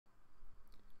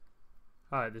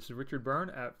Hi, this is Richard Byrne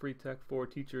at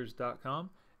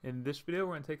freetech4teachers.com. In this video,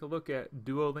 we're going to take a look at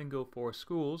Duolingo for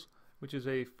Schools, which is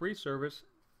a free service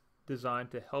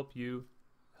designed to help you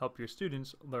help your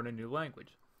students learn a new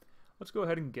language. Let's go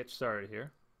ahead and get started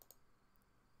here.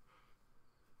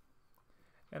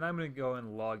 And I'm going to go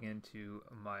and log into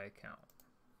my account.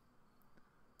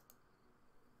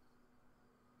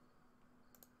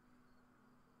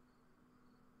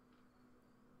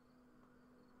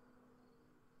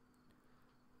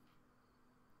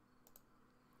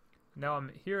 Now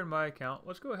I'm here in my account.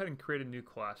 Let's go ahead and create a new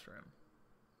classroom.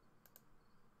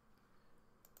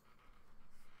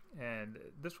 And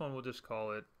this one we'll just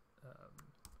call it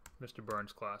Mr.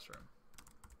 Byrne's Classroom.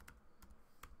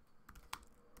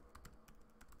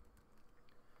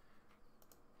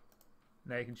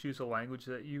 Now you can choose a language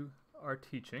that you are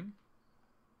teaching.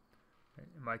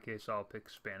 In my case, I'll pick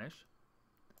Spanish.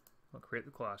 I'll create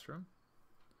the classroom.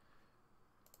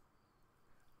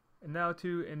 And now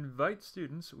to invite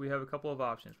students, we have a couple of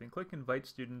options. We can click Invite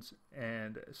Students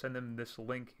and send them this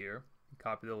link here.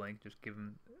 Copy the link, just give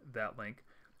them that link.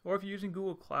 Or if you're using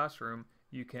Google Classroom,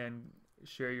 you can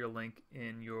share your link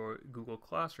in your Google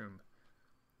Classroom.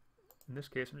 In this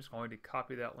case, I'm just going to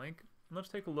copy that link. And let's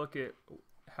take a look at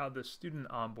how the student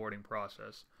onboarding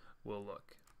process will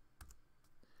look.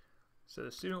 So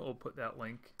the student will put that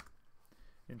link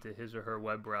into his or her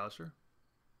web browser.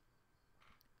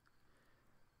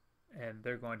 And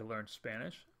they're going to learn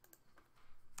Spanish.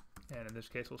 And in this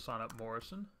case, we'll sign up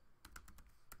Morrison.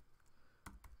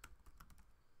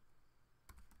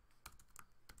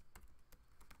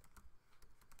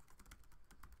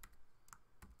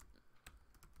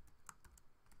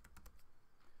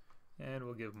 And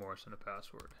we'll give Morrison a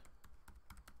password.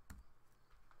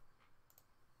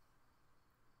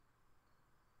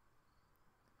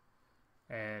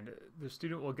 And the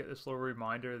student will get this little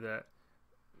reminder that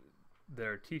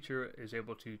their teacher is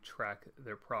able to track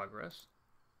their progress.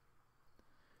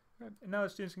 And now the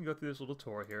students can go through this little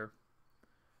tour here.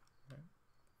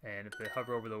 And if they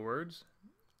hover over the words,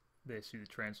 they see the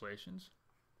translations.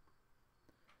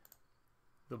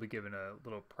 They'll be given a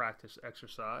little practice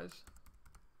exercise.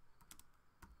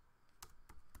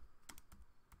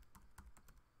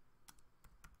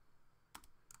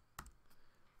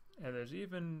 And there's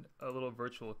even a little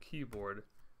virtual keyboard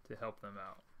to help them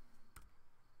out.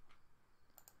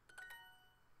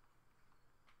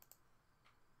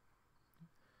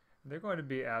 They're going to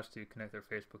be asked to connect their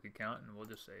Facebook account, and we'll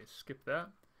just say skip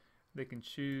that. They can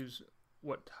choose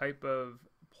what type of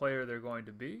player they're going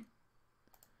to be.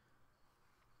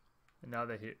 And now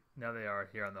they are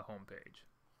here on the home page.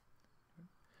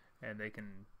 And they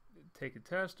can take a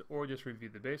test or just review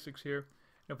the basics here.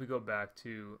 And if we go back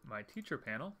to my teacher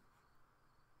panel,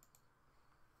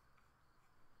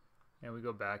 and we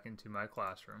go back into my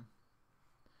classroom,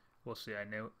 we'll see I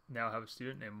now have a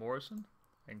student named Morrison,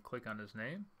 and click on his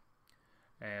name.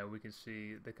 And we can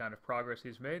see the kind of progress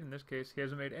he's made. In this case, he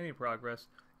hasn't made any progress.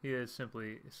 He has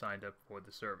simply signed up for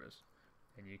the service.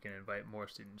 And you can invite more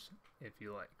students if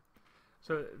you like.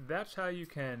 So that's how you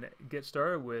can get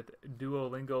started with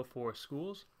Duolingo for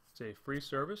Schools. It's a free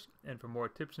service. And for more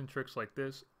tips and tricks like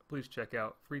this, please check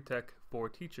out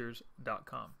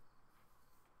freetech4teachers.com.